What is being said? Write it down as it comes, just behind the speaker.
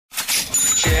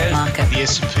shares, market, the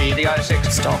S&P, the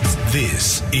ASX stocks.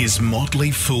 This is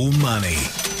Motley Fool Money.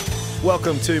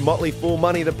 Welcome to Motley Fool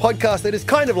Money, the podcast that is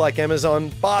kind of like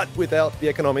Amazon, but without the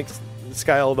economics, the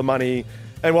scale, the money.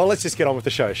 And well, let's just get on with the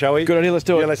show, shall we? Good idea, let's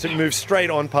do it. Yeah, let's move straight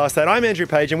on past that. I'm Andrew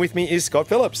Page, and with me is Scott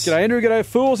Phillips. G'day, Andrew. G'day,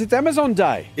 fools. It's Amazon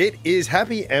Day. It is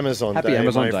Happy Amazon Day, Happy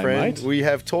Amazon my Day, friend. mate. We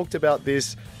have talked about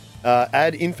this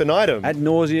ad infinitum. Ad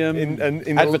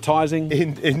nauseum, advertising.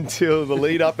 Until the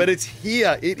lead up. But it's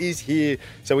here. It is here.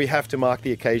 So we have to mark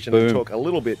the occasion and talk a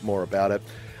little bit more about it.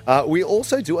 We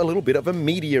also do a little bit of a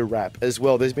media wrap as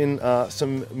well. There's been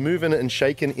some moving and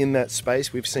shaking in that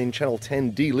space. We've seen Channel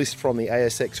 10 delist from the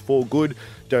ASX for good.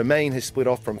 Domain has split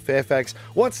off from Fairfax.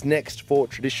 What's next for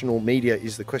traditional media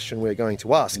is the question we're going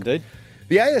to ask. Indeed.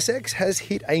 The ASX has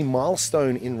hit a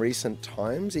milestone in recent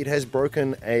times. It has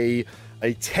broken a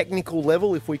technical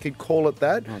level, if we could call it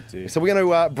that. Oh, dear. So we're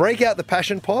going to break out the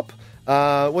passion pop.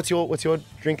 What's your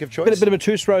drink of choice? Bit of a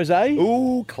Touche Rosé.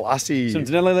 Ooh, classy. Some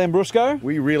Danelli Lambrusco.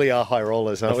 We really are high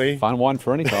rollers, aren't we? Fun wine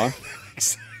for any time.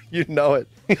 You know it.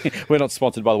 We're not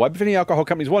sponsored, by the way. But if any alcohol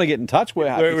companies want to get in touch,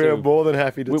 we're more than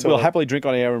happy to talk. We'll happily drink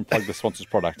on air and plug the sponsor's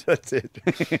product. That's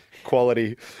it.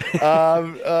 Quality.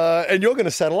 And you're going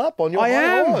to saddle up on your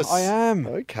high horse. I am.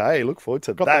 Okay, look forward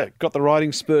to that. Got the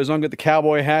riding spurs on, got the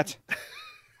cowboy hat.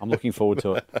 I'm looking forward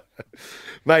to it.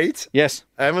 Mate. Yes.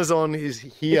 Amazon is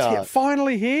here. It's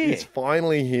finally here. It's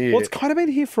finally here. Well, it's kind of been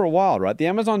here for a while, right? The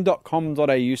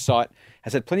Amazon.com.au site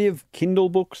has had plenty of Kindle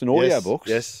books and audio books.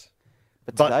 Yes.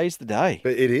 But today's the day.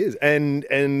 But it is.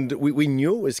 And we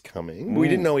knew it was coming. We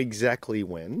didn't know exactly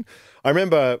when. I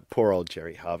remember poor old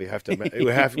Jerry Harvey.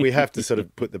 We have to sort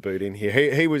of put the boot in here.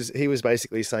 He was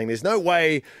basically saying there's no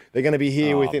way they're going to be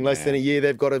here within less than a year.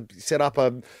 They've got to set up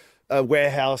a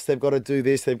warehouse, they've got to do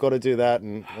this, they've got to do that,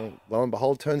 and lo and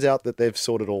behold, turns out that they've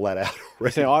sorted all that out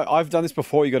already. So I've done this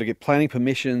before. You've got to get planning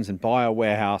permissions and buy a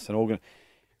warehouse and organize.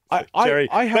 Jerry,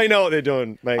 they know what they're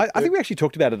doing, mate. I think we actually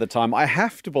talked about it at the time. I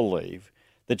have to believe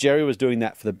that Jerry was doing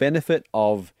that for the benefit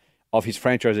of his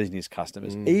franchisees and his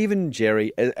customers. Even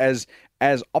Jerry, as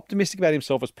optimistic about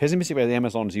himself, as pessimistic about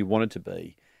Amazon as he wanted to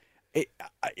be,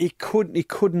 he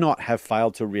could not have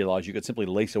failed to realise you could simply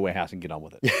lease a warehouse and get on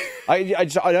with it. I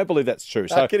don't believe that's true.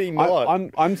 How can he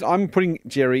not? I'm putting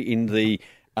Jerry in the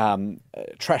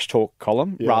trash talk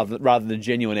column rather than the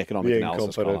genuine economic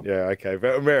analysis column. Yeah, okay,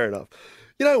 fair enough.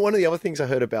 You know, one of the other things I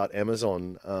heard about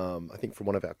Amazon, I think from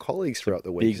one of our colleagues throughout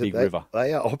the week, big river.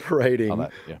 They are operating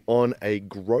on a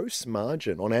gross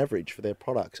margin, on average, for their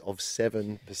products of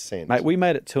 7%. Mate, we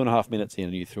made it 2.5 minutes in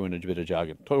and you threw in a bit of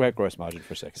jargon. Talk about gross margin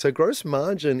for a second. So gross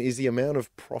margin is the amount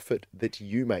of profit that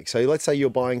you make. So let's say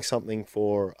you're buying something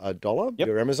for $1,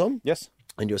 your Amazon. Yes.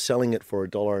 And you're selling it for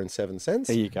 $1.07.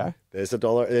 There you go. There's a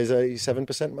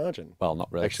 7% margin. Well, not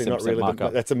really. Actually, not really.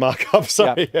 Markup. That's a markup.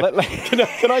 Sorry. Yeah.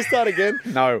 Can I start again?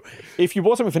 No. If you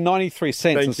bought something for 93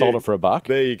 cents and sold it for $1,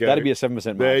 there you go. That'd be a 7%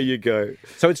 margin. There you go.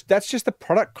 So that's just the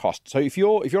product cost. So if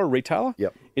you're a retailer,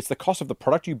 Yep. it's the cost of the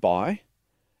product you buy.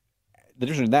 The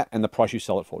difference in that and the price you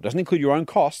sell it for. It doesn't include your own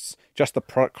costs, just the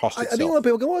product cost itself. I think a lot of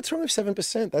people go, "Well, what's wrong with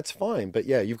 7%? That's fine." But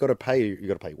yeah, you've got to pay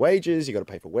wages, you've got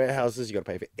to pay for warehouses, you've got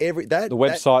to pay for the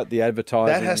website, the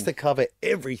advertising. That has to cover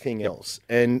everything else.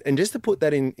 And just to put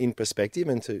that in perspective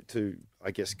and to I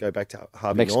guess go back to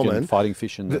Harvey Mexican Norman, fighting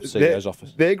fish in the CEO's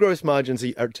office. Their gross margins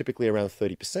are typically around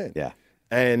 30%. Yeah.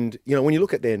 And, you know, when you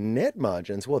look at their net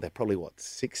margins, well, they're probably,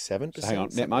 6-7%? So hang on,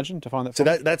 net margin, define that for So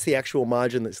me? that's the actual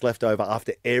margin that's left over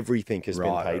after everything has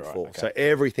been paid for. Okay. So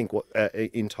everything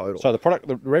in total. So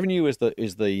the revenue is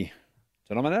the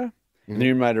denominator. The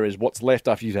numerator is what's left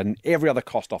after you've had every other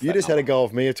cost off. You just had a go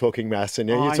of me of talking maths, and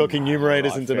you're talking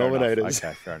numerators and denominators.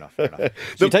 Okay, fair enough. So The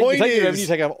you take point your is, revenue, you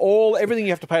take out everything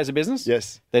you have to pay as a business.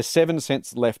 Yes. There's 7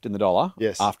 cents left in the dollar.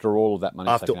 Yes. After all of that money.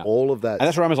 after all of that. And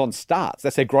that's where Amazon starts.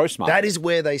 That's their gross margin. That is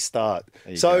where they start.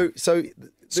 So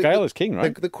scale is king,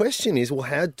 right? The question is, well,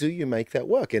 how do you make that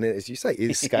work? And as you say,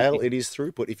 it is scale, it is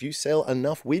throughput. If you sell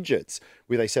enough widgets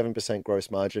with a 7% gross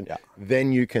margin,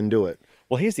 then you can do it.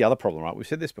 Well, here's the other problem, right? We've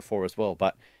said this before as well,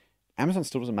 but Amazon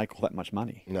still doesn't make all that much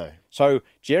money. No. So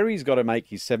Jerry's got to make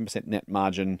his 7% net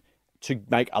margin to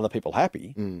make other people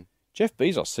happy. Jeff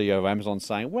Bezos, CEO of Amazon,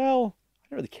 saying, well, I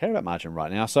don't really care about margin right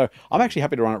now. So I'm actually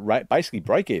happy to run it basically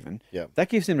break even. Yeah. That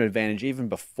gives him an advantage even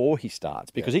before he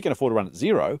starts because he can afford to run at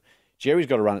zero. Jerry's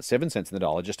got to run at 7 cents in the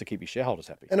dollar just to keep his shareholders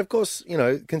happy. And of course, you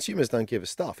know, consumers don't give a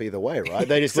stuff either way, right?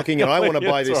 They're just looking at, I want to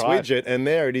buy this widget, and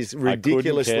there it is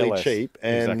ridiculously cheap.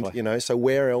 And, you know, so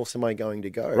where else am I going to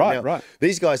go? Right.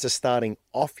 These guys are starting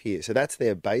off here. So that's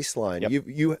their baseline.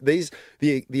 Yep.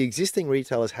 The existing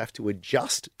retailers have to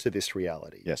adjust to this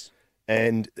reality. Yes.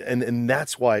 And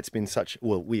that's why it's been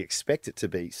we expect it to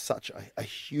be such a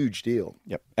huge deal.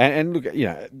 Yep. And look,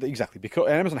 exactly, because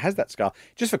Amazon has that scale.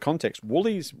 Just for context,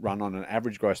 Woolies run on an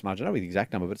average gross margin, I don't know the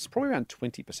exact number, but it's probably around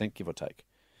 20%, give or take.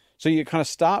 So you kind of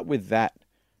start with that,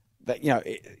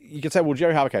 you could say, well,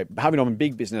 Jerry Harvey Norman,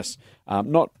 big business,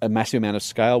 not a massive amount of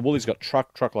scale. Woolies got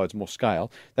truckloads more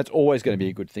scale. That's always going to be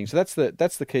a good thing. So that's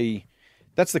the key.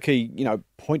 That's the key,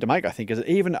 point to make, I think, is that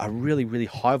even a really, really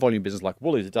high volume business like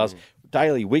Woolies, it does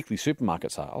daily, weekly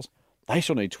supermarket sales, they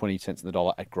still need 20 cents in the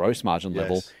dollar at gross margin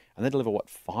level, and they deliver,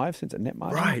 5 cents at net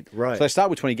margin? Right. So they start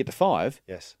with 20, get to 5.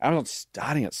 Yes. Amazon's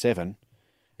starting at 7.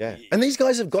 Yeah. And these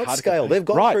guys have got scale. They've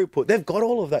got throughput. They've got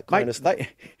all of that kind of stuff.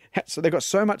 So they've got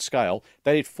so much scale,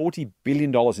 they did $40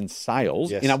 billion in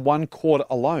sales in a one quarter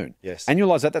alone. Yes.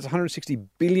 Annualize that, that's $160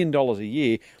 billion a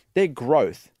year. Their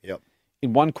growth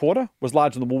in one quarter was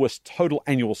larger than Woolworths' total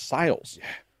annual sales. Yeah.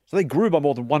 So they grew by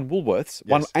more than one annual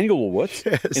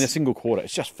Woolworths in a single quarter.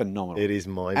 It's just phenomenal. It is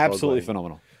mind-boggling. Absolutely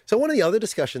phenomenal. So one of the other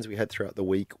discussions we had throughout the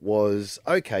week was,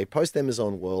 okay,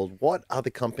 post-Amazon world, what are the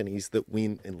companies that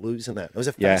win and lose in that? It was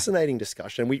a fascinating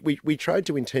discussion. We tried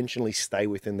to intentionally stay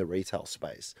within the retail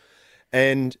space.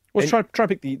 And try to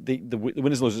pick the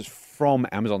winners and losers from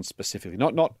Amazon specifically,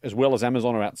 not as well as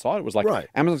Amazon or outside. It was like,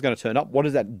 Amazon's going to turn up. What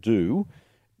does that do?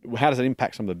 How does it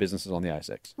impact some of the businesses on the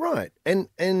ASX? Right. And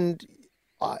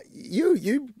you're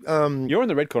in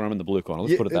the red corner, I'm in the blue corner.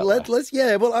 Let's put it that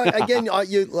way. Well,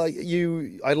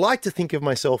 I like to think of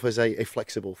myself as a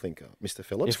flexible thinker, Mr.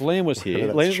 Phillips. If Liam was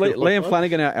here, Liam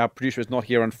Flanagan, our producer, is not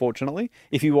here, unfortunately.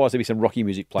 If he was, there'd be some Rocky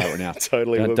music play right now.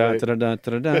 Totally. Liam,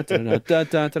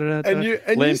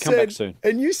 come back soon.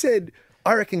 And you said,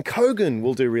 I reckon Kogan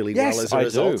will do really well as a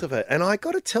result of it. And I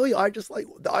got to tell you,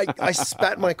 I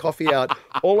spat my coffee out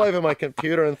all over my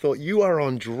computer and thought, you are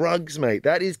on drugs, mate.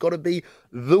 That has got to be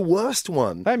the worst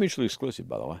one. They're mutually exclusive,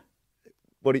 by the way.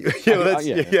 What do you?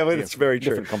 That's very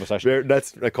true. Different conversation.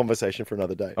 That's a conversation for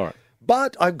another day. All right.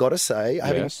 But I've got to say,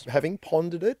 having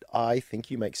pondered it, I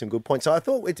think you make some good points. So I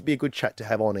thought it'd be a good chat to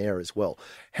have on air as well.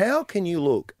 How can you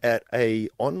look at a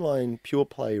online pure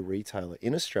play retailer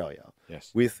in Australia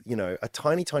with a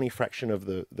tiny, tiny fraction of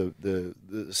the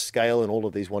scale and all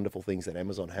of these wonderful things that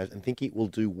Amazon has, and think it will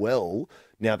do well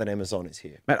now that Amazon is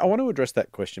here? Matt, I want to address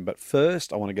that question, but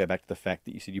first I want to go back to the fact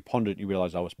that you said you pondered it and you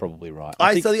realised I was probably right.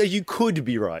 I think you could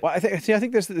be right. Well, I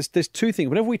think there's two things.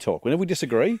 Whenever we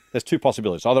disagree, there's two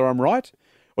possibilities. Either I'm right,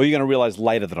 or you're going to realise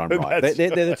later that I'm right. They're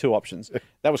the two options.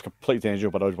 That was completely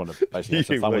tangential, but I just wanted to basically have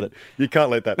some fun with it. You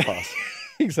can't let that pass.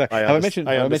 Exactly. Have I mentioned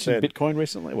Bitcoin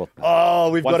recently?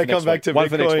 Well, we've got to come back to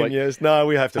Bitcoin. Yes. No,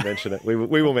 we have to mention it. We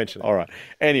will mention it. All right.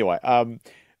 Anyway,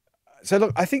 so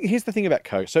look, I think here's the thing about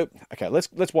Coke. So, okay,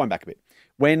 let's wind back a bit.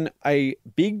 When a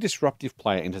big disruptive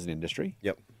player enters an industry,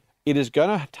 it is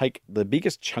going to take the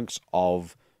biggest chunks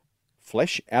of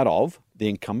flesh out of the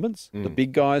incumbents, the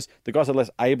big guys, the guys that are less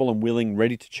able and willing,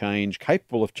 ready to change,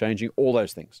 capable of changing, all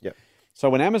those things. Yep. So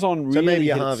when Amazon really maybe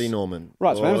Harvey Norman,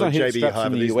 right? So when Amazon hit straps Harvey,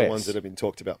 in the these US, are the ones that have been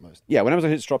talked about most. Yeah, when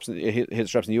Amazon hit straps in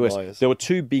the US, there were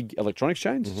two big electronics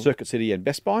chains, Circuit City and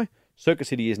Best Buy. Circuit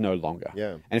City is no longer.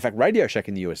 Yeah. And in fact, Radio Shack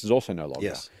in the US is also no longer.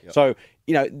 Yes. Yep. So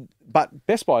but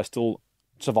Best Buy is still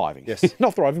surviving. Yes.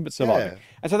 Not thriving, but surviving. Yeah.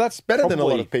 And so that's better than a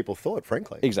lot of people thought,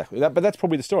 frankly. Exactly. But that's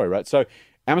probably the story, right? So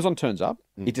Amazon turns up,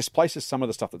 it displaces some of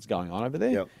the stuff that's going on over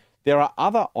there. Yep. There are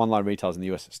other online retailers in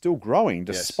the US still growing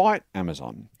despite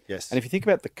Amazon. Yes. And if you think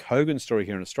about the Kogan story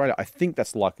here in Australia, I think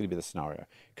that's likely to be the scenario.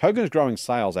 Kogan is growing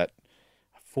sales at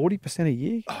 40% a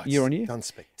year, year on year. Done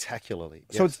spectacularly.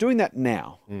 So it's doing that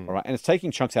now, all right? And it's taking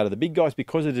chunks out of the big guys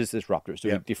because it is disruptive. It's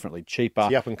doing it differently, cheaper,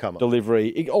 the up and comer,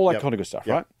 delivery, all that kind of good stuff,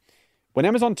 right? When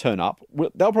Amazon turn up,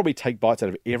 they'll probably take bites out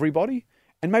of everybody.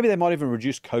 And maybe they might even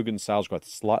reduce Kogan's sales growth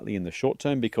slightly in the short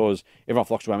term because everyone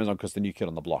flocks to Amazon because the new kid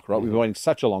on the block, right? We've been waiting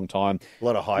such a long time. A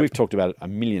lot of hype. We've talked about it a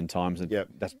million times, and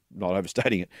that's not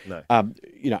overstating it.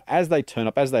 No. As they turn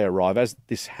up, as they arrive, as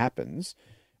this happens,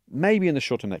 maybe in the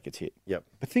short term that gets hit. Yep.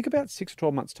 But think about 6 or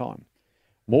 12 months' time.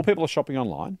 More people are shopping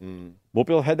online. More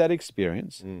people have had that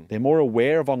experience. They're more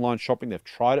aware of online shopping. They've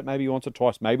tried it maybe once or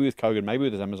twice, maybe with Kogan, maybe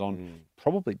with Amazon,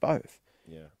 probably both.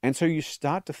 Yeah. And so you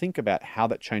start to think about how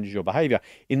that changes your behavior.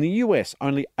 In the US,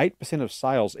 only 8% of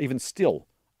sales, even still,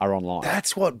 are online.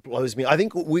 That's what blows me. I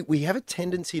think we have a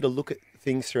tendency to look at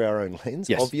things through our own lens,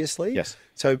 obviously. Yes.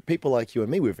 So people like you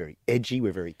and me, we're very edgy,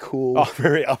 we're very cool,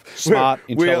 very up, smart,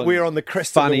 intelligent, we're on the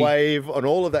crest of the wave and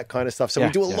all of that kind of stuff. So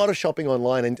we do a lot of shopping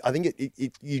online, and I think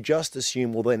you just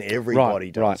assume, well, then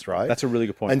everybody does, right? That's a really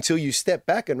good point. Until you step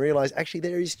back and realize, actually,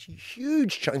 there is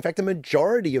huge, in fact, the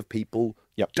majority of people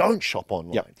don't shop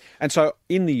online. And so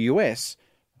in the US,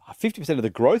 50% of the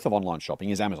growth of online shopping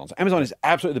is Amazon. So Amazon is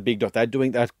absolutely the big dog.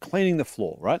 They're cleaning the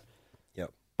floor, right?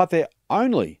 Yep. But they're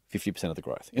only 50% of the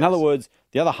growth. In other words,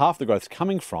 the other half of the growth is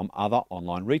coming from other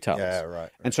online retailers. Yeah, right.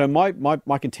 And so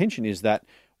my contention is that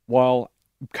while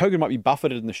Kogan might be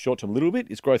buffeted in the short term a little bit,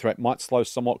 its growth rate might slow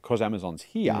somewhat because Amazon's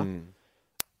here.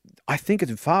 I think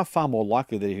it's far, far more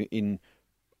likely that in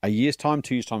a year's time,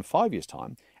 2 years' time, 5 years'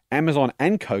 time, Amazon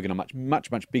and Kogan are much,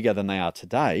 much, much bigger than they are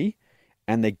today,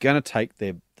 and they're going to take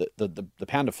the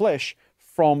pound of flesh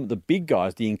from the big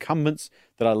guys, the incumbents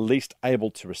that are least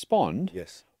able to respond.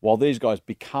 Yes. While these guys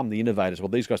become the innovators, while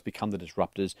these guys become the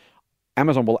disruptors,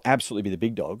 Amazon will absolutely be the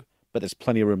big dog, but there's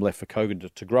plenty of room left for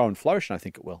Kogan to grow and flourish, and I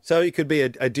think it will. So it could be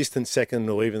a distant second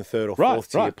or even third or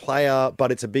fourth tier player,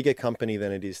 but it's a bigger company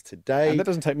than it is today. And that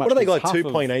doesn't take much. What are they got?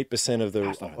 2.8% of the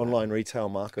online retail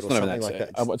market or something like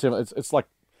that? It's like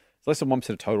it's less than 1%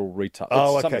 of total retail.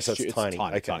 Okay, so it's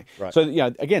tiny. Tiny. Right. So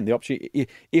again, the opportunity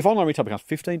if online retail becomes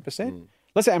 15%,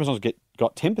 let's say Amazon's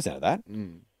got 10% of that.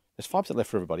 There's 5% left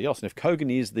for everybody else, and if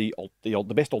Kogan is the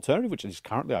best alternative, which it is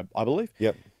currently, I believe,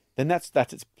 then that's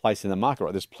its place in the market.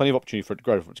 Right, there's plenty of opportunity for it to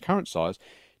grow from its current size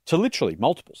to literally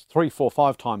multiples, 3, 4,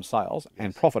 5 times sales,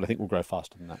 and profit. I think will grow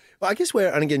faster than that. Well, I guess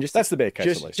that's the bear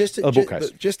case, at least.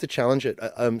 Just to challenge it.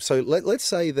 So let's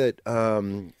say that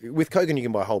with Kogan you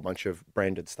can buy a whole bunch of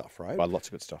branded stuff, right? Buy lots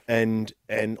of good stuff. And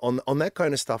on that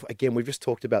kind of stuff, again, we've just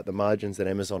talked about the margins that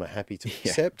Amazon are happy to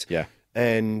accept. Yeah.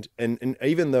 And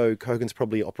even though Kogan's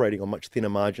probably operating on much thinner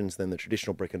margins than the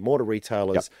traditional brick and mortar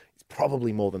retailers, it's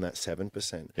probably more than that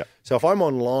 7%. Yep. So if I'm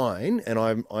online and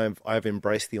I've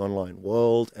embraced the online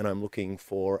world and I'm looking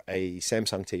for a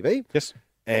Samsung TV, yes,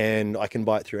 and I can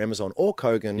buy it through Amazon or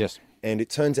Kogan, yes, and it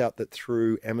turns out that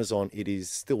through Amazon it is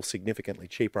still significantly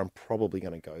cheaper, I'm probably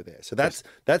going to go there. So that's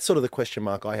sort of the question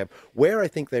mark I have. Where I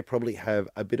think they probably have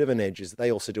a bit of an edge is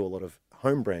they also do a lot of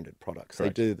home branded products.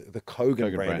 Correct. They do the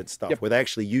Kogan branded stuff where they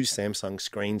actually use Samsung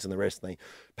screens and the rest, and they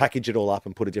package it all up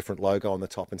and put a different logo on the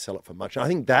top and sell it for much. And I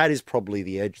think that is probably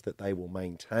the edge that they will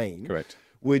maintain. Correct.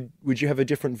 Would you have a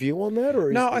different view on that?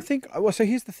 Or I think, so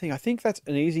here's the thing. I think that's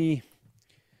an easy...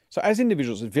 So as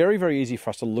individuals, it's very, very easy for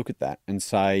us to look at that and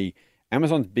say,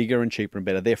 Amazon's bigger and cheaper and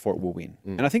better, therefore it will win.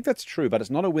 And I think that's true, but it's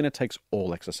not a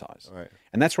winner-takes-all exercise. Right.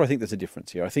 And that's where I think there's a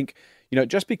difference here. I think,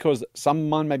 just because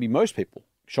maybe most people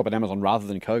shop at Amazon rather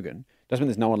than Kogan, doesn't mean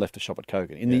there's no one left to shop at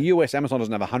Kogan. In the US, Amazon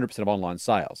doesn't have 100% of online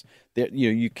sales.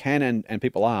 You can and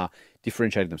people are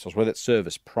differentiating themselves, whether it's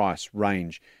service, price,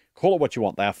 range. Call it what you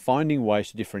want. They are finding ways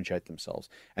to differentiate themselves.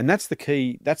 And that's the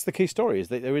key story, is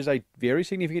that there is a very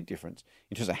significant difference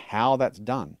in terms of how that's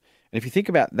done. And if you think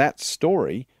about that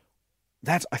story,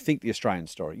 that's, I think, the Australian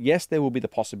story. Yes, there will be the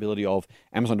possibility of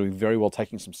Amazon doing very well,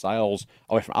 taking some sales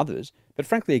away from others. But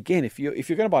frankly, again, if you're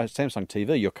going to buy a Samsung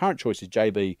TV, your current choice is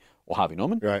JB or Harvey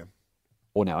Norman. Right.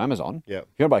 Or now Amazon. Yep.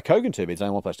 If you're going to buy a Kogan TV, there's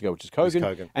only one place to go, which is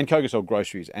Kogan. And Kogan sells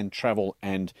groceries and travel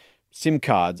and SIM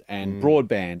cards and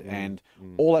broadband and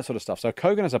all that sort of stuff. So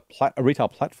Kogan as a retail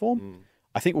platform,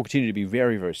 I think will continue to be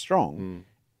very, very strong.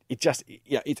 It just,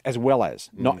 it's as well as.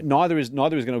 Neither is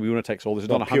going to be winner takes all. This is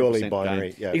not 100% purely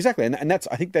binary. Yeah. Exactly. And that's,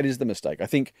 I think that is the mistake. I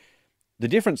think the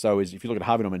difference, though, is if you look at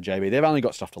Harvey Norman and JB, they've only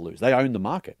got stuff to lose. They own the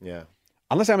market. Yeah.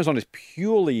 Unless Amazon is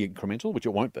purely incremental, which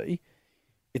it won't be,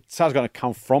 it's going to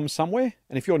come from somewhere.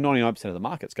 And if you're 99% of the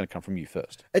market, it's going to come from you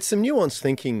first. It's some nuanced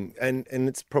thinking, and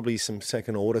it's probably some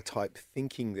second order type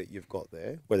thinking that you've got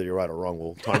there. Whether you're right or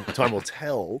wrong, time will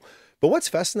tell. But what's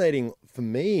fascinating for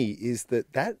me is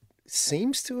that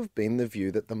seems to have been the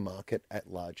view that the market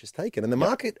at large has taken. And the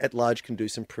market at large can do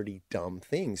some pretty dumb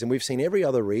things. And we've seen every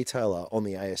other retailer on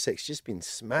the ASX just been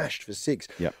smashed for 6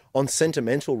 on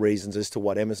sentimental reasons as to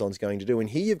what Amazon's going to do. And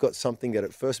here you've got something that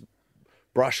at first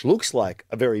brush looks like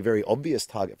a very, very obvious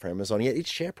target for Amazon, yet its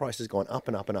share price has gone up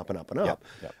and up and up and up and up.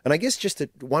 And I guess just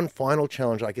one final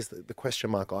challenge, I guess the question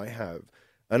mark I have,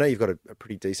 I know you've got a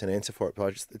pretty decent answer for it,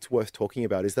 but it's worth talking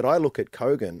about, is that I look at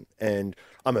Kogan and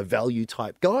I'm a value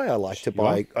type guy. I like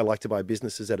to buy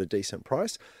businesses at a decent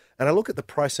price. And I look at the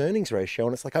price earnings ratio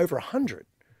and it's like over 100.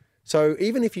 So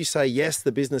even if you say, yes,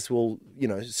 the business will,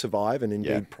 survive and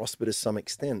indeed prosper to some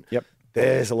extent,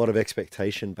 there's a lot of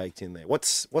expectation baked in there. What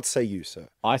say you, sir?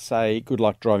 I say good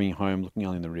luck driving home looking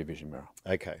only in the rear vision mirror.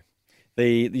 Okay.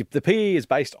 The PE is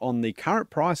based on the current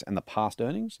price and the past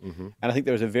earnings. And I think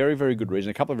there is a very, very good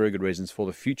reason, a couple of very good reasons for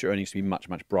the future earnings to be much,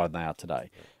 much brighter than they are today.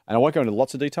 And I won't go into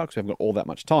lots of detail because we haven't got all that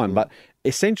much time, but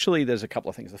essentially there's a couple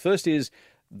of things. The first is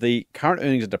the current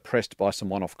earnings are depressed by some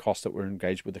one-off costs that were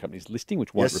engaged with the company's listing,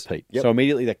 which won't repeat. So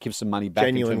immediately that gives some money back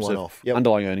in terms of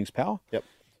underlying earnings power.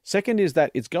 Second is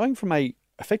that it's going from a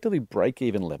effectively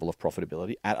break-even level of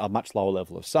profitability at a much lower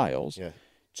level of sales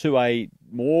to a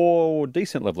more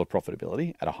decent level of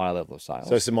profitability at a higher level of sales.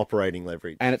 So some operating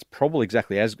leverage. And it's probably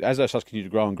exactly as those stocks continue to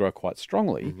grow and grow quite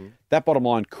strongly, that bottom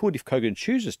line could, if Kogan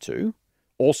chooses to,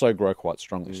 also grow quite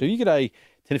strongly. So you get a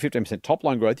 10 to 15% top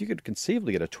line growth, you could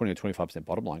conceivably get a 20 or 25%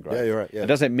 bottom line growth. Yeah, you're right. Yeah. It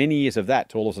does have many years of that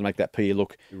to all of a sudden make that PE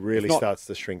look It really starts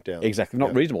to shrink down. exactly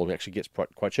not reasonable. It actually gets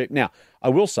quite cheap. Now, I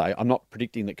will say I'm not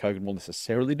predicting that Kogan will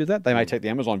necessarily do that. They may take the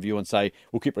Amazon view and say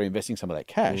we'll keep reinvesting some of that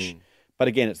cash. But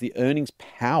again, it's the earnings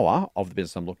power of the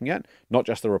business I'm looking at, not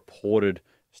just the reported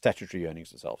statutory earnings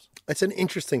themselves. It's an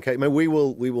interesting case. I mean, we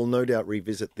will no doubt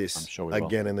revisit this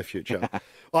again in the future.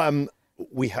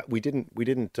 We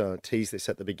didn't tease this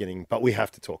at the beginning, but we have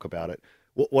to talk about it.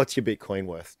 What's your Bitcoin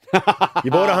worth?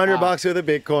 You bought $100 worth of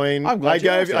Bitcoin. I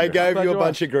gave you a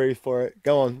bunch of grief for it.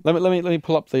 Go on. Let me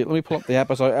pull up the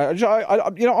app.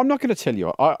 I'm not going to tell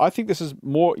you. I think this is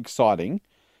more exciting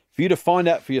for you to find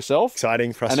out for yourself.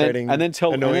 Exciting, frustrating, and then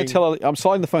tell. I'm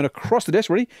sliding the phone across the desk.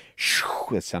 Ready?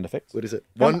 That's sound effects. What is it?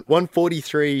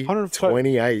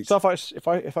 143.28. So if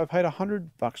I paid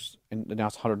 $100 and now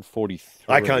it's 143.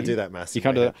 I can't do that math. You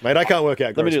can't do that, mate. I can't work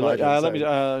out. Let me do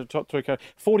it. Top three code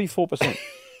 44%.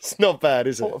 It's not bad,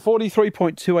 is it?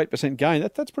 43.28% gain.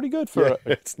 That's pretty good for.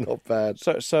 It's not bad.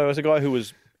 So as a guy who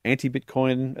was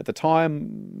anti-Bitcoin at the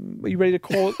time, are you ready to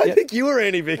call it? I think you were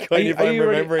anti-Bitcoin. If I'm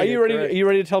remembering, are you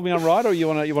ready to tell me I'm right, or you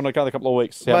want to go a couple of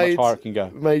weeks? See how much higher it can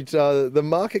go, mate. The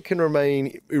market can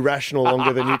remain irrational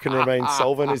longer than you can remain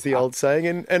solvent, is the old saying,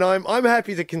 and I'm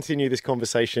happy to continue this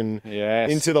conversation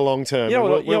into the long term. You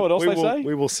know what else they say?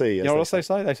 We will see. You know what else they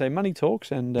say? They say money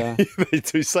talks, and they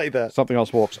do say that. Something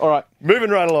else walks. All right, moving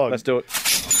right along. Let's do it.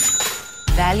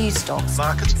 Value stocks.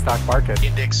 Stock market.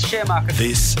 Index. Share market.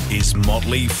 This is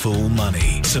Motley Fool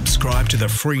Money. Subscribe to the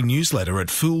free newsletter at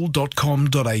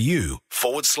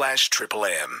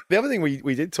fool.com.au/MMM. The other thing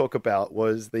we did talk about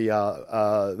was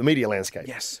the media landscape.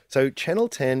 Yes. So Channel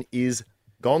 10 is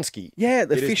Gonski. Yeah,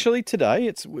 officially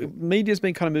today, media's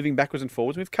been kind of moving backwards and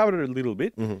forwards. We've covered it a little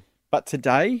bit, but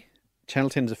today,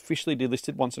 Channel 10 is officially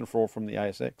delisted once and for all from the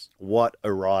ASX. What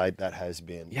a ride that has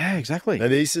been. Yeah, exactly. Now,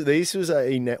 this was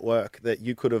a network that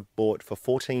you could have bought for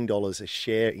 $14 a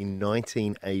share in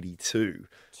 1982.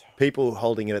 People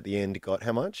holding it at the end got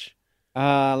how much?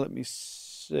 Let me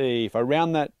see. If I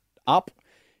round that up,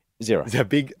 zero. It's a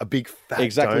big fat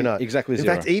donut. Exactly in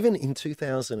zero. fact, even in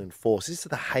 2004, so this is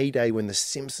the heyday when the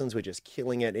Simpsons were just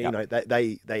killing it. You know,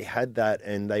 they had that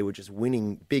and they were just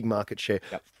winning big market share.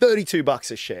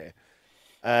 $32 a share.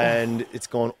 And it's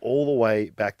gone all the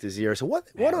way back to zero. So what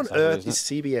on earth is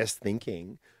CBS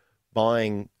thinking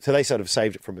buying? So they sort of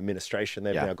saved it from administration.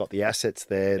 They've now got the assets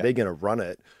there. They're going to run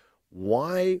it.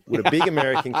 Why would a big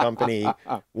American company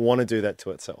want to do that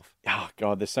to itself? Oh,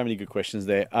 God, there's so many good questions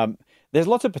there. There's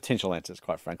lots of potential answers,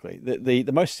 quite frankly.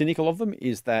 The most cynical of them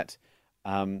is that,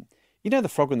 you know the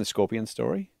frog and the scorpion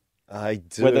story? I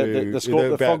do. Where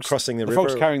the frog's crossing the river. The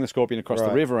frog's carrying the scorpion across the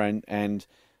river and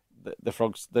the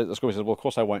scorpion says, well, of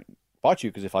course I won't bite you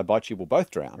because if I bite you, we'll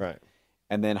both drown. Right.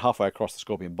 And then halfway across, the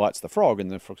scorpion bites the frog and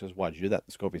the frog says, why did you do that?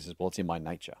 The scorpion says, well, it's in my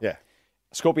nature. Yeah.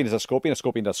 A scorpion is a scorpion. A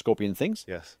scorpion does scorpion things.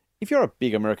 Yes. If you're a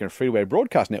big American free-to-air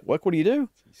broadcast network, what do? You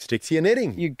stick to your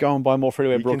knitting. You go and buy more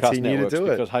free-to-air broadcast networks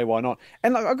because, hey, why not?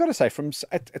 And I've got to say,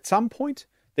 at some point,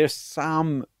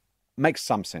 makes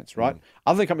some sense, right?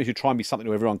 Other companies who try and be something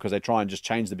to everyone because they try and just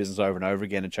change the business over and over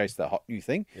again and chase the hot new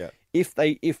thing. Yeah. If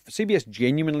CBS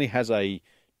genuinely has a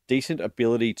decent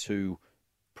ability to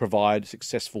provide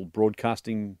successful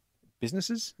broadcasting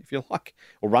businesses, if you like,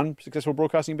 or run successful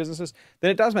broadcasting businesses,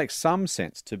 then it does make some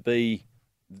sense to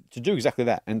do exactly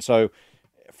that. And so,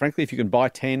 frankly, if you can buy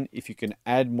 10, if you can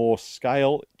add more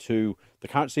scale to the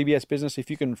current CBS business, if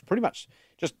you can pretty much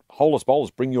just holus bolus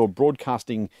bring your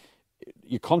broadcasting,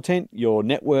 your content, your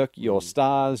network, your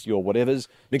stars, your whatevers,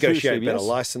 negotiate better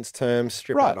license terms,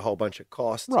 strip out a whole bunch of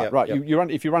costs. Right.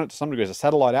 If you run it to some degree as a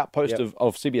satellite outpost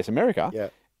of CBS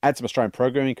America, add some Australian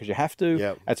programming because you have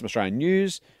to, add some Australian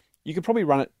news. You can probably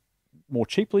run it more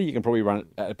cheaply. You can probably run it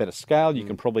at a better scale. You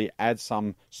can probably add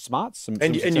some smarts.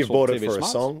 And you've bought it for a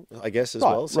song, I guess, as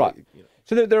well. So,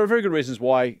 So there are very good reasons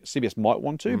why CBS might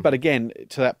want to. But again,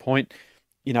 to that point,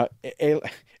 you know,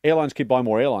 airlines keep buying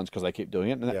more airlines because they keep doing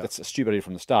it, and that's a stupid idea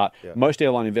from the start. Most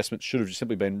airline investments should have just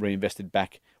simply been reinvested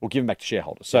back or given back to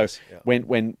shareholders. So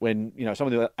when you know some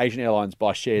of the Asian airlines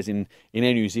buy shares in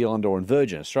Air New Zealand or in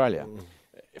Virgin Australia,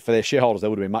 for their shareholders, they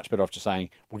would have been much better off just saying,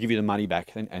 "We'll give you the money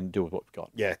back and do with what we've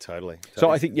got." Yeah, totally. So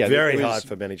I think very hard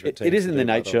for management teams. It is in the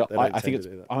nature. I think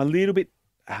I'm a little bit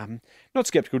not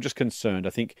skeptical, just concerned. I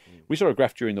think we saw a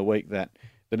graph during the week that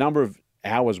the number of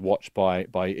hours watched by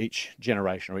each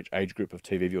generation or each age group of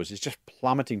TV viewers is just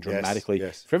plummeting dramatically.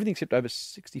 Yes. For everything except over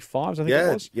 65s, I think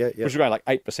Yeah, it was. yeah. Which was going like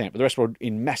 8%, but the rest were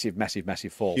in massive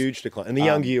falls. Huge decline. And the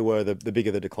younger you were, the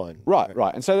bigger the decline.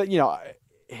 Right. And so that,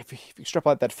 if you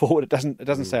extrapolate that forward, it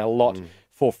doesn't say a lot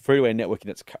for free-to-air network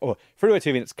or free-to-air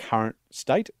TV in its current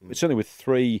state. Certainly with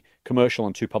 3 commercial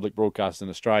and 2 public broadcasts in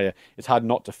Australia, it's hard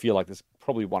not to feel like there's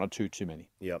probably 1 or 2 too many.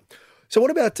 Yeah. So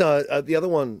what about the other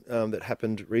one that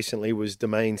happened recently was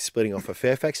Domain splitting off of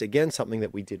Fairfax. Again, something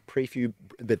that we did preview,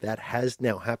 but that has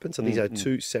now happened. So these are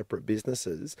 2 separate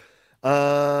businesses.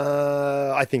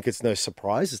 I think it's no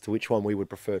surprise as to which one we would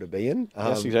prefer to be in.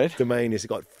 Yes, indeed. Domain has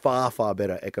got far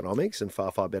better economics and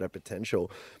far better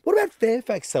potential. What about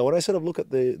Fairfax, though? When I sort of look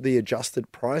at the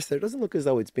adjusted price there, it doesn't look as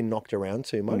though it's been knocked around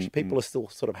too much. People are still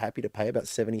sort of happy to pay about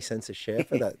 70 cents a share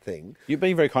for that thing. You've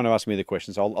been very kind of asking me the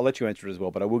questions. I'll let you answer it as well,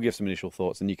 but I will give some initial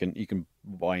thoughts, and you can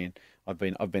buy in. I've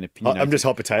been opinionating. I'm just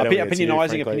hot potato.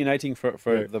 Opinionating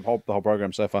for the whole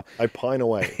program so far. I pine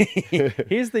away.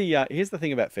 Here's the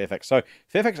thing about Fairfax. So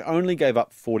Fairfax only gave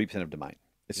up 40% of Domain.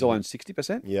 It still owns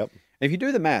 60%. Yep. And if you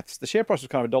do the maths, the share price was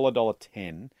kind of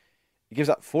 $1.10. It gives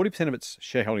up 40% of its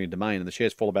shareholding in Domain, and the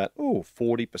shares fall about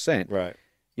 40%. Right.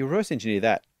 You reverse engineer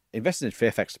that. Investors in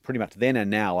Fairfax pretty much then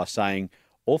and now are saying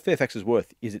all Fairfax is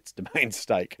worth is its Domain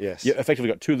stake. Yes. You effectively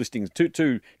got 2 listings,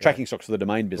 two tracking stocks for the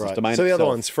Domain business. Right. Domain so the other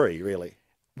itself. one's free, really.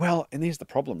 Well, and here's the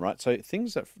problem, right? So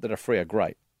things that are free are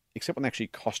great, except when they actually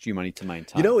cost you money to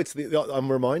maintain. I'm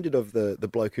reminded of the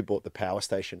bloke who bought the power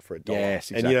station for $1. Yes,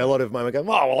 And, exactly. a lot of them are going,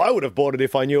 oh, well, I would have bought it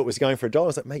if I knew it was going for $1. I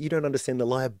was like, mate, you don't understand the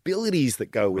liabilities that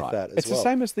go with that as it's well. the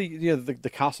same as the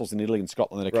castles in Italy and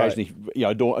Scotland that occasionally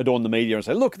adorn the media and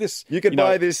say, look, this... You could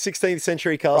buy this 16th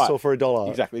century castle for $1.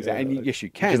 Exactly. And yes, you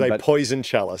can. Because they but poison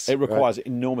chalice. it requires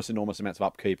enormous amounts of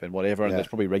upkeep and whatever, and there's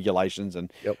probably regulations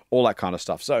and all that kind of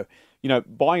stuff. So,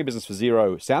 buying a business for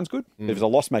zero sounds good. If it's a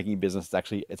loss-making business,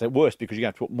 it's at worst because you're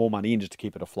going to have to put more money in just to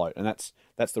keep it afloat, and that's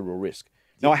the real risk.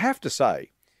 Now, I have to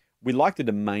say, we like the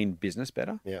Domain business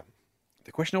better. Yeah.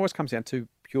 The question always comes down to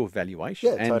pure valuation.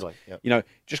 Yeah, and, totally. Yep.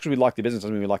 Just because we like the business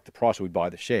doesn't mean we like the price or we buy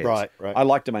the shares. Right. I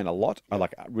like Domain a lot. I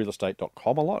like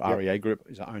realestate.com a lot. REA Group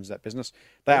owns that business.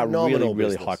 They are really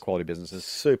business. high-quality businesses.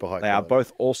 Super high They are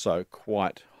both also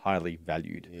quite highly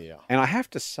valued. Yeah. And I have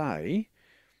to say,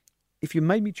 if you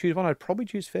made me choose one, I'd probably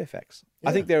choose Fairfax. Yeah.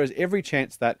 I think there is every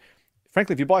chance that,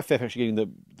 frankly, if you buy Fairfax, you're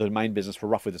getting the main business for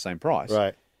roughly the same price.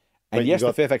 Right. And yes,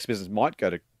 the Fairfax business might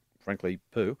go to, frankly,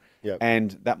 poo,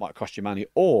 and that might cost you money,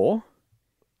 or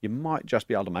you might just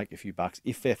be able to make a few bucks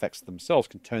if Fairfax themselves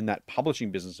can turn that publishing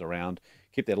business around,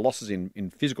 keep their losses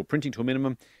in physical printing to a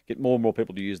minimum, get more and more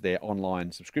people to use their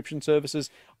online subscription services.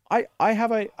 I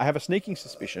have a sneaking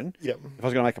suspicion. If I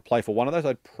was going to make a play for one of those,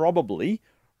 I'd probably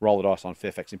roll the dice on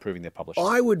Fairfax improving their publishing.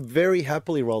 I would very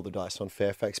happily roll the dice on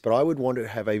Fairfax, but I would want to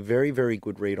have a very, very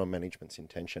good read on management's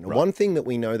intention. And one thing that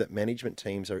we know that management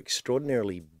teams are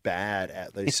extraordinarily bad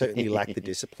at, they certainly lack the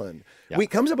discipline.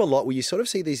 It comes up a lot where you sort of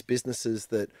see these businesses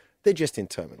that they're just in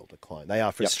terminal decline. They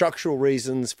are for structural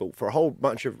reasons, for a whole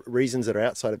bunch of reasons that are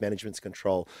outside of management's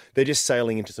control. They're just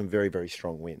sailing into some very, very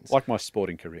strong winds. Like my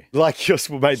sporting career. Like yours,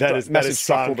 mate, that is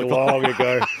sunk long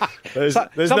ago. There's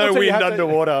no wind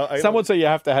underwater. Some would say you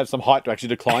have to have some height to actually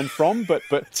decline from, but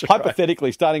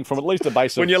hypothetically, starting from at least a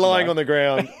base of... When you're lying on the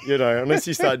ground, unless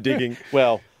you start digging.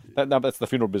 Well... that's the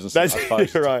funeral business. I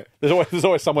suppose. Right. There's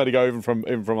always somewhere to go even from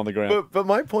on the ground. But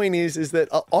my point is that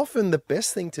often the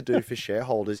best thing to do for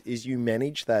shareholders is you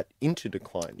manage that into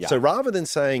decline. Yeah. So rather than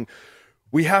saying,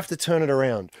 we have to turn it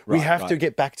around, we have to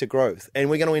get back to growth, and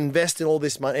we're going to invest in all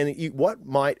this money. And what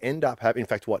might end up happening, in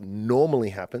fact, what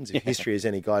normally happens, if history is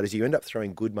any guide, is you end up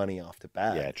throwing good money after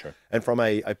bad. Yeah, true. And from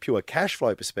a pure cash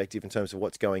flow perspective, in terms of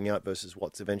what's going out versus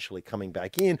what's eventually coming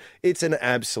back in, it's an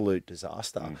absolute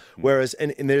disaster. Mm-hmm. Whereas,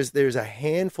 and there's a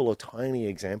handful of tiny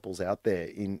examples out there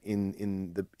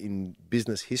in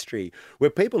business history where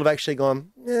people have actually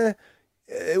gone,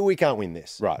 we can't win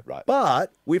this. Right.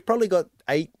 But we've probably got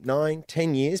 8, 9,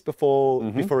 10 years before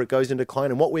it goes into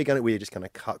decline. And what we're just going to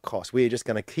cut costs. We're just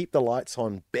going to keep the lights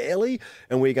on barely,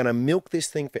 and we're going to milk this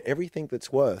thing for everything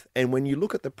that's worth. And when you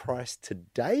look at the price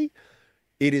today,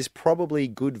 it is probably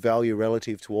good value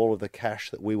relative to all of the cash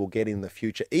that we will get in the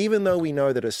future, even though we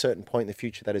know that at a certain point in the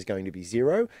future that is going to be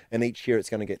zero, and each year it's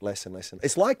going to get less and less.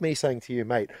 It's like me saying to you,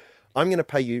 mate, I'm going to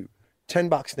pay you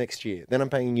 $10 next year, then I'm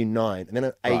paying you 9, and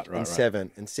then 8 and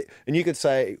 7 and 6. And you could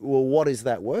say, well, what is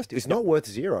that worth? It's not worth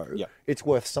zero. It's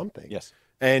worth something. Yes.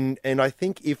 And I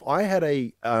think if I had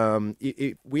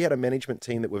if we had a management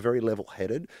team that were very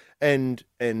level-headed and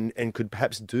could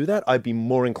perhaps do that, I'd be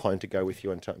more inclined to go with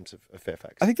you in terms of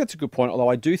Fairfax. I think that's a good point. Although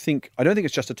I don't think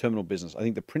it's just a terminal business. I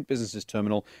think the print business is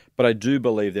terminal, but I do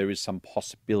believe there is some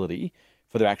possibility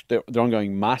for their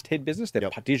ongoing masthead business, their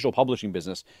digital publishing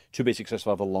business, to be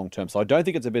successful over the long term. So I don't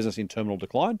think it's a business in terminal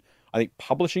decline. I think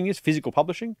publishing is physical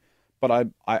publishing, but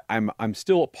I'm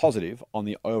still positive on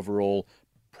the overall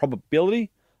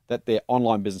probability that their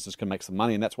online businesses can make some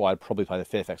money, and that's why I'd probably play the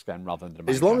Fairfax game rather than the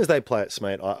Domain As long game. as they play it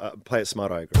smart,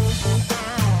 I agree.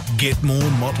 Get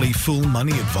more Motley Fool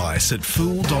Money advice at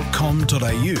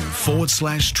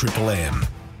fool.com.au/Triple M.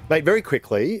 Mate, very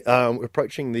quickly, we're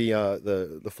approaching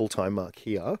the full-time mark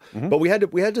here, but we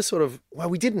had to sort of, well,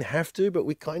 we didn't have to, but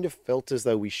we kind of felt as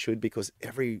though we should, because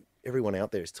everyone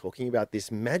out there is talking about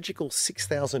this magical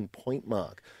 6,000 point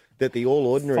mark that the All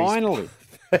Ordinaries... Finally.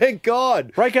 Thank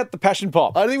God. Break out the passion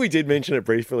pop. I think we did mention it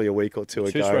briefly a week or two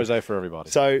ago. Two rosé for everybody.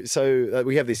 So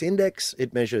we have this index.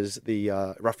 It measures the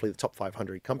roughly the top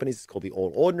 500 companies. It's called the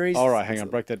All Ordinaries. All right, hang on.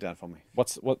 Break that down for me.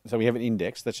 So we have an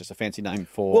index. That's just a fancy name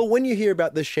for... Well, when you hear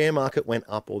about the share market went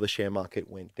up or the share market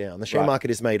went down, the share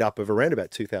market is made up of around about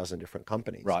 2,000 different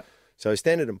companies. Right. So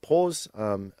Standard & Poor's,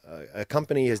 a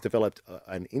company has developed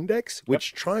an index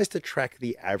which tries to track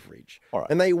the average. All right.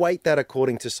 And they weight that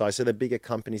according to size. So the bigger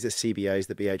companies, the CBAs,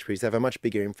 the BHPs, they have a much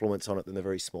bigger influence on it than the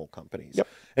very small companies. Yep.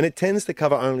 And it tends to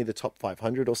cover only the top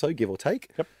 500 or so, give or take.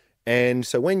 Yep. And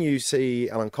so when you see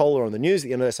Alan Kohler on the news,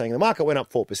 they're saying the market went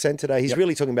up 4% today, he's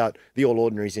really talking about the All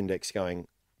Ordinaries index going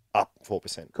up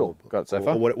 4%. Cool. Got it so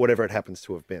far. Or whatever it happens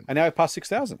to have been. And now we're past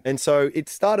 6,000. And so it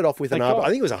started off with Thank God. I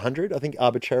think it was 100. I think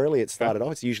arbitrarily it started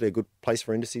off. It's usually a good place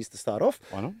for indices to start off.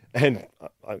 Why not? And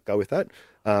I'll go with that.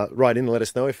 Write in and let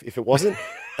us know if it wasn't.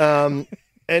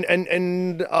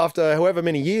 And after however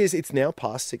many years, it's now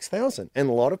past 6,000. And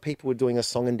a lot of people were doing a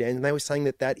song and dance, and they were saying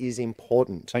that is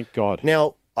important. Thank God.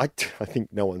 Now, I think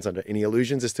no one's under any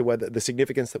illusions as to whether the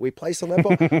significance that we place on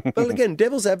that. But again,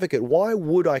 devil's advocate, why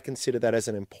would I consider that as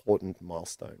an important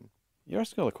milestone? You're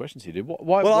asking all the questions here, dude.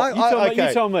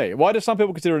 You tell me. Why do some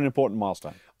people consider it an important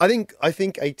milestone? I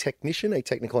think a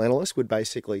technical analyst would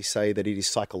basically say that it is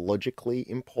psychologically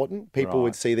important. People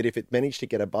would see that if it managed to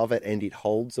get above it and it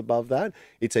holds above that,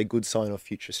 it's a good sign of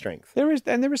future strength. There is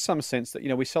some sense that,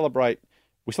 we celebrate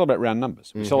round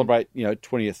numbers. We celebrate,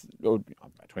 20th or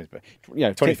 20th,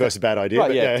 21st is a bad idea. Right,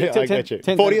 but yeah, I get you.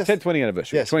 40th, 10th, 20th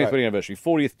anniversary, Yes, 20th, right. 20th anniversary,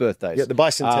 40th birthdays. Yeah, the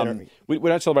bicentenary. We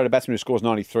don't celebrate a batsman who scores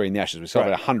 93 in the Ashes. We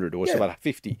celebrate 100 or celebrate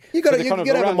 50. You got to So have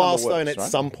a round milestone number works, at right?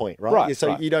 some point, right? Right, So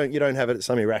right. you don't have it at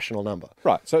some irrational number.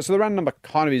 Right. So the round number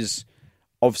kind of is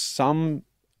of some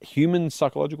human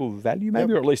psychological value,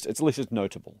 maybe, or at least it's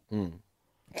notable.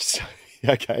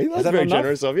 Okay, that's that very not enough?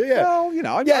 generous of you. Yeah.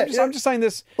 Well, I'm just saying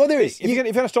this. Well, there is. If you're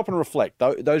going to stop and reflect,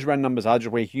 those round numbers are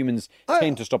just where humans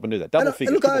tend to stop and do that. Double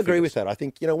figures. Look, I triple agree figures. with that. I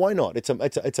think, why not?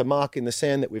 It's a mark in the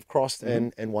sand that we've crossed,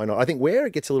 and why not? I think where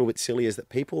it gets a little bit silly is that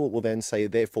people will then say,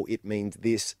 therefore, it means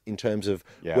this in terms of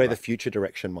where the future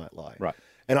direction might lie. Right.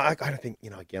 And I don't think,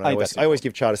 again, I always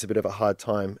give Chartist a bit of a hard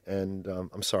time, and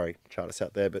I'm sorry, Chartist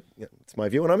out there, but it's my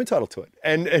view, and I'm entitled to it.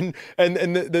 And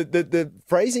the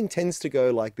phrasing tends to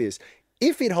go like this: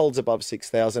 if it holds above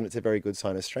 6,000, it's a very good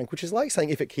sign of strength, which is like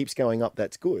saying if it keeps going up,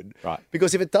 that's good. Right.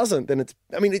 Because if it doesn't, then it's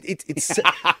this,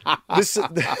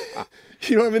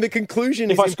 the conclusion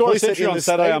If is I score a implicit century in on the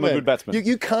Saturday, I'm a statement. good batsman.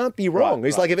 You can't be wrong. Right,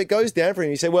 It's like if it goes down for him,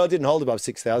 you say, well, it didn't hold above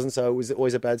 6,000, so it was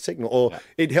always a bad signal. Or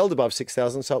it held above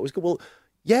 6,000, so it was good. Well,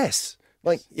 yes.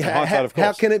 Like, hindsight, of course.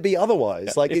 how can it be otherwise?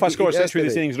 Yeah. Like, if I score a has century to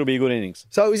this be. innings, it'll be a good innings.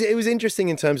 So it was interesting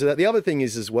in terms of that. The other thing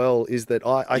is as well is that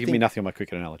I You give me think nothing on my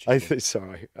cricket analogy.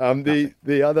 sorry.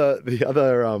 The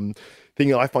other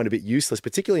thing I find a bit useless,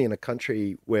 particularly in a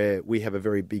country where we have a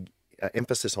very big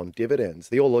emphasis on dividends,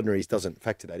 the All Ordinaries doesn't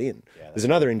factor that in. There's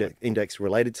another index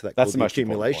related to that That's called the the most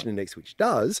important accumulation point. index,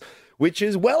 which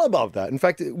is well above that. In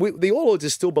fact, the All Ords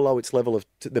is still below its level of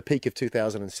the peak of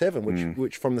 2007,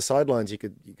 which from the sidelines you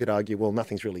could argue, well,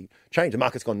 nothing's really changed. The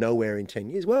market's gone nowhere in 10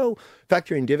 years. Well,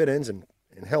 factor in dividends and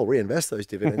hell, reinvest those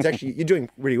dividends. Actually, you're doing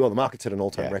really well. The market's at an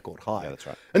all-time record high. Yeah, that's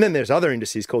right. And then there's other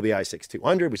indices called the ASX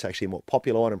 200, which is actually a more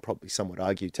popular one and probably some would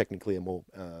argue technically a more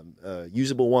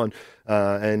usable one.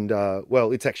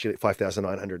 Well, it's actually at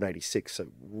 5,986. So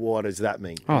what does that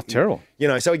mean? Oh, terrible.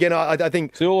 So again, I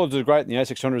think... So all of are great and the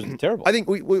ASX 100 is terrible. I think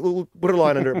we'll put a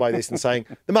line under it by this and saying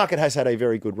the market has had a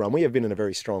very good run. We have been in a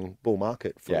very strong bull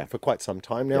market for quite some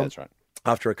time now. Yeah, that's right.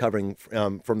 After recovering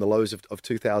from the lows of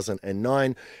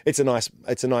 2009, it's a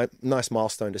nice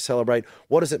milestone to celebrate.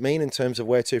 What does it mean in terms of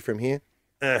where to from here?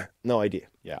 No idea.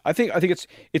 Yeah, I think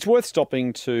it's worth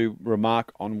stopping to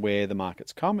remark on where the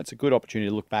market's come. It's a good opportunity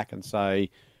to look back and say,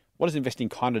 what does investing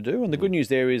kind of do? And the good news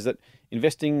there is that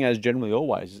investing, as generally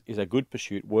always, is a good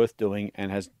pursuit, worth doing,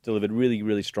 and has delivered really,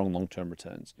 really strong long-term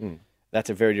returns. That's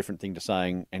a very different thing to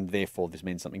saying, and therefore this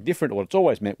means something different to what it's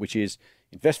always meant, which is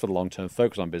invest for the long term,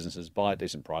 focus on businesses, buy at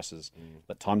decent prices,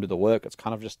 let time do the work. It's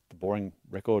kind of just the boring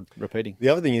record repeating. The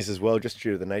other thing is as well, just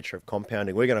due to the nature of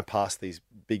compounding, we're going to pass these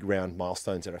big round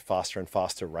milestones at a faster and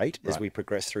faster rate as we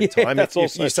progress through time. That's If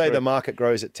also you say true. the market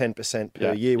grows at 10%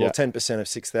 per year, well, 10% of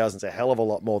 6,000 is a hell of a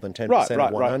lot more than 10%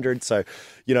 of 100. So,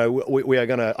 we are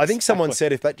going to. I think someone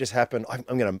said if that just happened,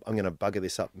 I'm going to bugger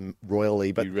this up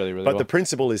royally, but You really, really but will. the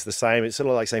principle is the same. It's sort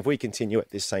of like saying if we continue at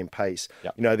this same pace,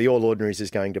 the All Ordinaries is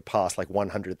going to pass like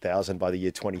 100,000 by the year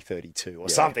 2032 or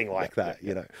something like that.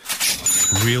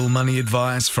 Real money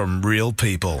advice from real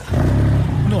people.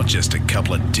 Not just a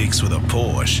couple of dicks with a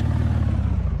Porsche.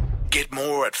 Get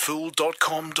more at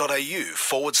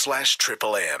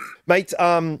fool.com.au/Triple M. Mate,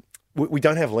 we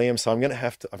don't have Liam, so I'm going to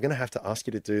have to ask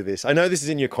you to do this. I know this is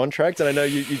in your contract, and I know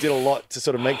you did a lot to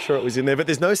sort of make sure it was in there, but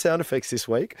there's no sound effects this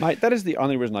week. Mate, that is the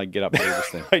only reason I get up and do this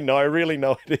thing. I know, I really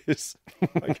know it is.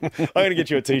 I'm going to get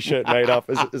you a T-shirt made up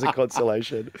as a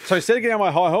consolation. So instead of getting on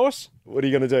my high horse, What are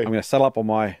you going to do? I'm going to saddle up on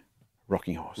my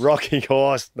rocking horse. Rocking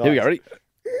horse. Nice. Here we go, ready?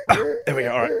 There we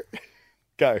go, all right.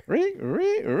 Go.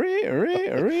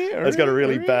 That's got a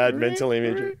really bad mental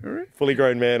image. Fully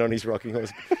grown man on his rocking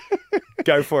horse.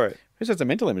 Go for it. Who says it's a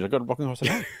mental image? I've got a rocking horse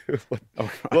at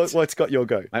home. What's got your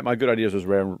go? Mate, my good ideas was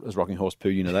rare as rocking horse poo,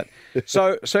 you know that.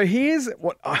 So here's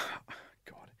what... God.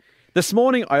 This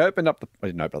morning I opened up I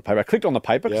didn't open the paper. I clicked on the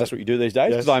paper because that's what you do these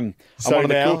days because I'm one of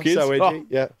the cool kids. So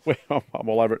edgy. I'm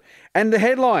all over it. And the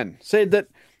headline said that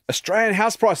Australian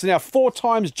house prices are now 4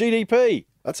 times GDP.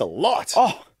 That's a lot.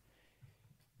 Oh,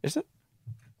 is it?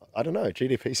 I don't know.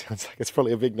 GDP sounds like it's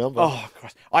probably a big number. Oh,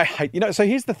 Christ. I hate... so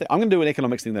here's the thing. I'm going to do an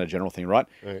economics thing, then a general thing, right?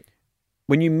 Right.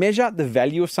 When you measure the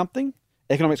value of something,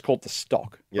 economics call it the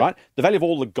stock, right? The value of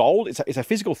all the gold, it's a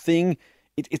physical thing.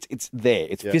 It's there.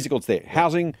 It's physical. It's there.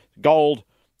 Housing, gold,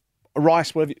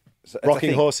 rice, whatever.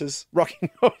 Rocking horses.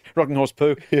 Rocking horse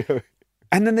poo. Yeah.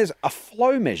 And then there's a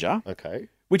flow measure, Okay.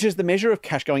 which is the measure of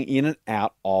cash going in and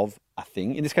out of a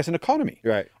thing, in this case, an economy.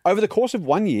 Right. Over the course of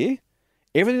 1 year,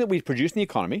 everything that we produce in the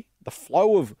economy, the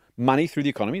flow of money through the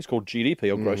economy is called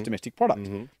GDP or gross domestic product.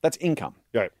 That's income.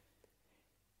 Right.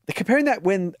 They're comparing that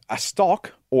when a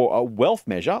stock or a wealth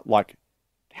measure, like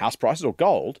house prices or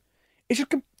gold,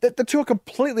 the two are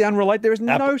completely unrelated. There is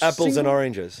no apples and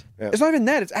oranges. Yeah. It's not even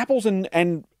that. It's apples and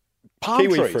palm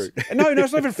Kiwi trees. fruit. No,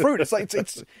 it's not even fruit. It's like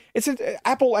it's an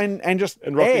apple and just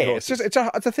rocking air. horses. It's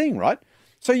a thing, right?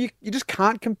 So you just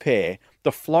can't compare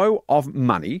the flow of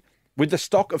money with the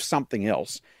stock of something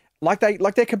else like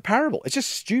they're comparable. It's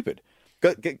just stupid.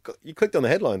 You clicked on the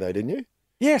headline though, didn't you?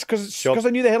 Yes, because I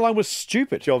knew the headline was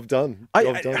stupid. Job done.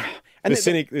 Job done. And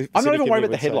I'm not even worried about the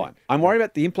would say. headline. I'm worried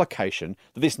about the implication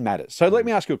that this matters. So let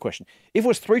me ask you a question. If it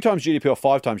was 3 times GDP or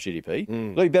 5 times GDP,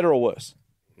 would it be better or worse?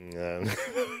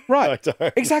 Right.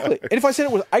 Exactly. And if I said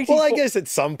it was 84... Well, I guess at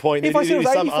some point If I said it there was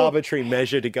is some 84 arbitrary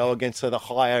measure to go against. So the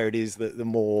higher it is, the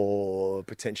more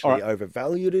potentially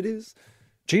overvalued it is.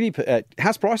 GDP,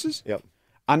 house prices Yep.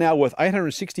 are now worth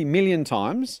 860 million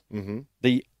times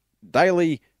the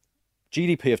daily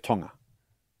GDP of Tonga.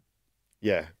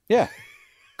 Yeah. Yeah.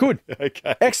 Good.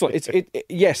 Okay. Excellent.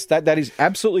 Yes, that is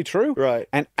absolutely true. Right.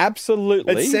 And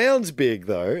absolutely. It sounds big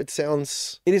though. It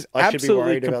sounds. It is I should be absolutely,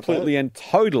 worried about completely, that. and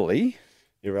totally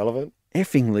Irrelevant.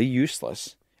 effingly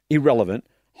useless, irrelevant,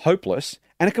 hopeless,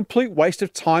 and a complete waste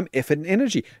of time, effort, and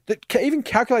energy. Even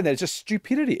calculating that is just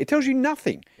stupidity. It tells you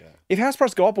nothing. Yeah. If house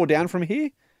prices go up or down from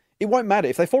here, it won't matter.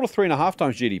 If they fall to 3.5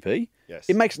 times GDP,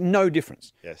 it makes no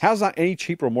difference. Yes. Houses aren't any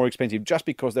cheaper or more expensive just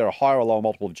because they're a higher or lower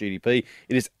multiple of GDP.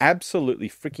 It is absolutely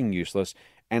freaking useless.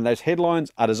 And those headlines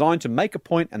are designed to make a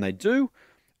point, and they do.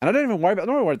 And I don't even worry about.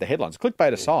 I'm not worried about the headlines.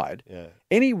 Clickbait aside,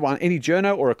 any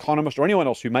journo or economist or anyone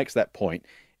else who makes that point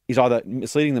is either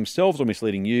misleading themselves or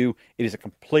misleading you. It is a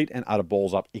complete and utter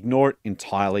balls up. Ignore it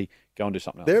entirely. Go and do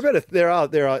something else.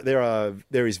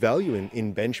 There is value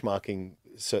in benchmarking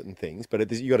certain things, but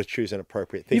you got to choose an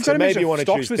appropriate thing. You've got to maybe measure you want to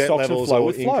stocks choose with debt stocks levels and flow or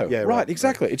with flow. Yeah, right,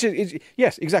 exactly.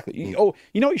 Yes, exactly. Oh,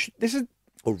 you know what? This is.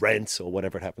 Or rents or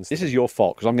whatever it happens to This be. is your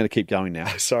fault because I'm going to keep going now.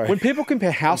 Sorry. When people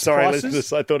compare house Sorry, prices,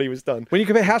 listeners, I thought he was done. when you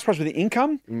compare house price with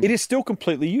income, it is still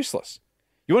completely useless.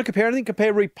 You want to compare anything?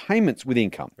 Compare repayments with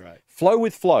income. Right. Flow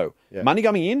with flow. Yeah. Money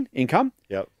coming in, income.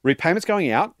 Yep. Repayments going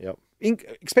out. Yep.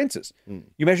 Expenses.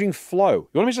 You're measuring flow.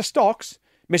 You want to measure stocks?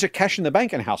 Measure cash in the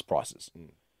bank and house prices.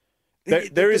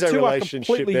 There is the a two are relationship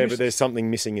completely there, useless. but there's something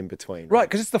missing in between. Right,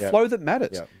 because it's the Yeah. flow that matters.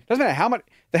 Yeah. Doesn't matter how much.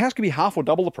 The house could be half or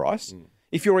double the price.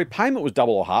 If your repayment was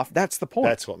double or half, that's the point.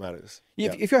 That's what matters.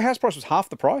 If your house price was half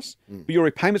the price, but your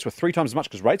repayments were 3 times as much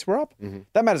because rates were up,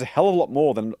 that matters a hell of a lot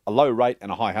more than a low rate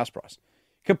and a high house price.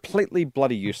 Completely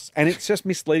bloody useless. And it's just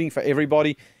misleading for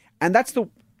everybody. And that's the...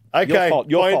 Okay. Your fault.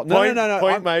 Your Point- fault. No, point- no.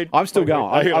 point made. I'm still Point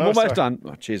going. made. I'm Oh, almost sorry. done.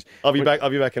 Oh, cheers. I'll be back in a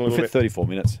We've little hit bit. 34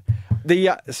 minutes.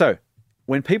 So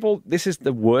when people, this is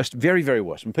the worst, very, very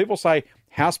worst. When people say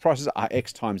house prices are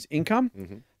X times income,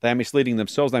 they are misleading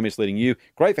themselves, they're misleading you.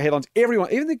 Great for headlines.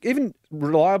 Everyone, even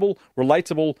reliable,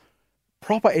 relatable,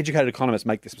 proper educated economists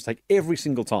make this mistake every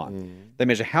single time. They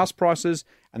measure house prices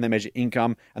and they measure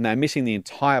income, and they're missing the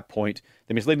entire point.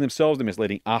 They're misleading themselves, they're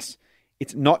misleading us.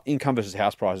 It's not income versus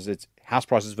house prices, it's house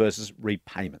prices versus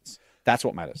repayments. That's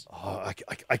what matters. Oh,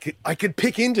 I could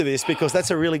pick into this because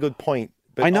that's a really good point.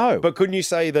 But, I know. But couldn't you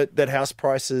say that house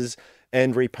prices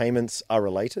and repayments are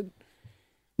related?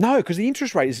 No, because the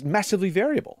interest rate is massively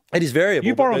variable. It is variable.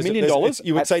 You borrow but $1 million it's-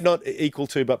 You would at- say not equal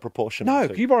to, but proportional No,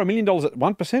 to. you borrow $1 million at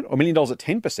 1% or $1 million at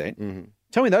 10%.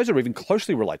 Tell me those are even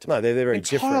closely related. No, they're very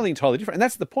different. Entirely different. And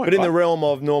that's the point. But in right? the realm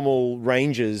of normal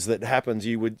ranges that happens,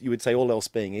 you would say all else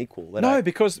being equal. that No, I-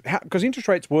 because interest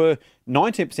rates were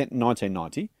 19% in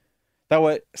 1990. They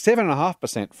were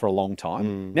 7.5% for a long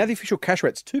time. Now the official cash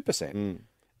rate's 2%.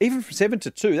 Even from 7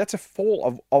 to 2, that's a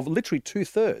fall of literally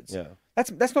 2/3. Yeah.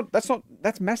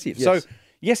 That's massive. Yes. So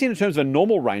yes, in terms of a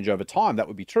normal range over time, that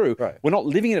would be true. Right. We're not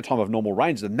living in a time of normal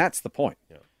ranges, and that's the point.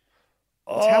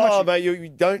 Oh, mate, you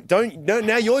don't.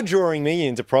 Now you're drawing me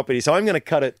into property, so I'm going to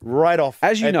cut it right off.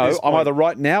 As you at know, this I'm point. either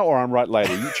right now or I'm right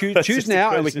later. You That's choose just a now,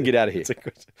 and we question. can get out of here. It's a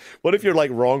question. What if you're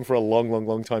like wrong for a long, long,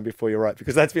 long time before you're right?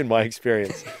 Because that's been my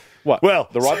experience. What? Well,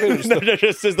 The right bit or just no,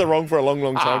 just as the wrong for a long,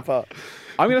 long time part.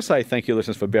 I'm going to say thank you,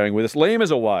 listeners, for bearing with us. Liam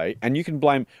is away, and you can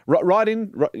blame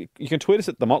you can tweet us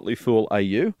at the Motley Fool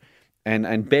AU,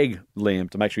 and beg Liam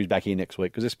to make sure he's back here next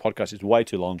week because this podcast is way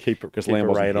too long. Because keep Liam a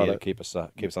wasn't rein here on to it. keep us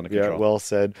under Yeah, control. well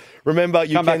said. Remember,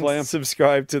 you Come back, can Liam.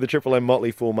 subscribe to the Triple M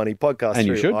Motley Fool Money podcast And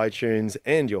you through should. iTunes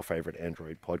and your favorite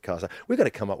Android podcaster. We've got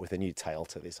to come up with a new tale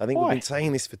to this. I think Why? we've been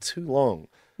saying this for too long.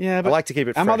 Yeah, but I like to keep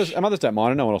it our fresh. mothers don't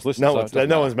mind, and no one else listens. No, so it doesn't no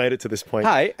matter. one's made it to this point.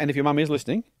 Hey, and if your mum is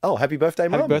listening, Oh, happy birthday,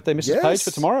 Mum. Happy birthday, Mrs. Page,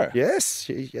 for tomorrow. Yes,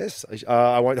 yes.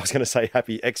 I won't. I was going to say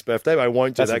happy ex-birthday, but I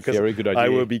won't do That's that a because very good I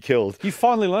idea. will be killed. you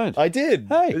finally learned. I did.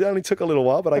 Hey. It only took a little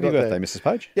while, but Happy I got birthday, there. Mrs.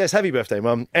 Page. Yes, happy birthday,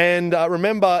 Mum. And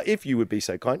remember, if you would be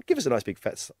so kind, give us a nice big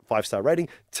fat 5-star rating,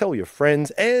 tell your friends,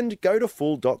 and go to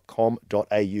fool.com.au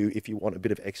if you want a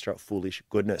bit of extra foolish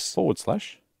goodness. /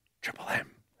 Triple M.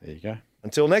 There you go.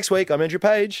 Until next week, I'm Andrew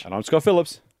Page. And I'm Scott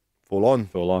Phillips. Full on.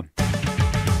 Full on.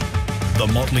 The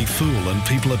Motley Fool and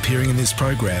people appearing in this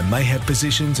program may have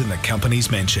positions in the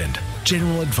companies mentioned.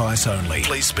 General advice only.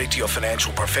 Please speak to your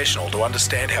financial professional to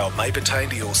understand how it may pertain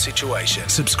to your situation.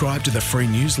 Subscribe to the free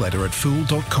newsletter at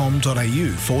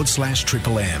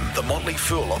fool.com.au/Triple M. The Motley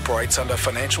Fool operates under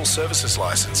Financial Services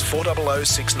Licence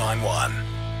 400691.